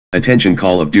Attention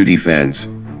Call of Duty fans.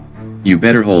 You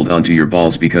better hold on to your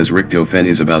balls because Richtofen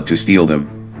is about to steal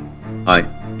them. I,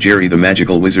 Jerry the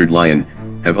Magical Wizard Lion,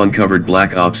 have uncovered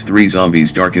Black Ops 3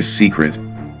 Zombies' darkest secret.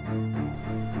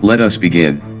 Let us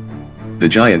begin. The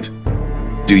giant.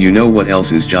 Do you know what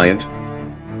else is giant?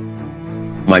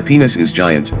 My penis is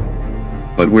giant.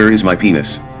 But where is my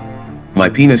penis? My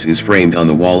penis is framed on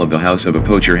the wall of the house of a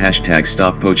poacher. Hashtag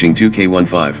stop poaching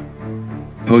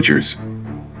 2K15. Poachers.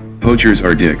 Poachers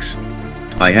are dicks.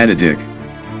 I had a dick.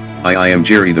 I am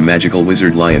Jerry the Magical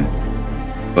Wizard Lion.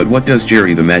 But what does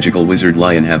Jerry the Magical Wizard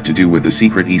Lion have to do with the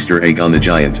secret Easter egg on the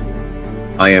giant?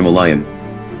 I am a lion.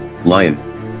 Lion.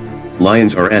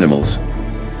 Lions are animals.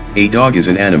 A dog is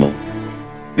an animal.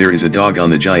 There is a dog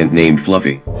on the giant named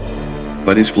Fluffy.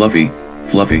 But is Fluffy,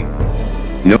 Fluffy?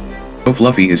 No,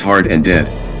 Fluffy is hard and dead.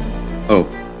 Oh,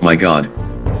 my god.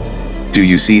 Do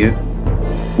you see it?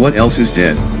 What else is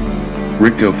dead?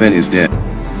 Richtofen is dead.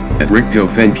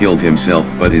 Richtofen killed himself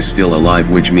but is still alive,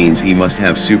 which means he must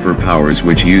have superpowers,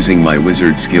 which using my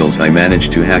wizard skills I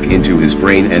managed to hack into his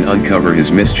brain and uncover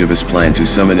his mischievous plan to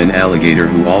summon an alligator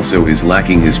who also is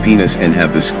lacking his penis, and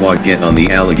have the squad get on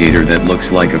the alligator that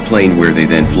looks like a plane, where they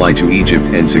then fly to Egypt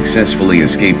and successfully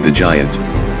escape the giant.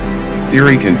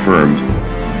 Theory confirmed.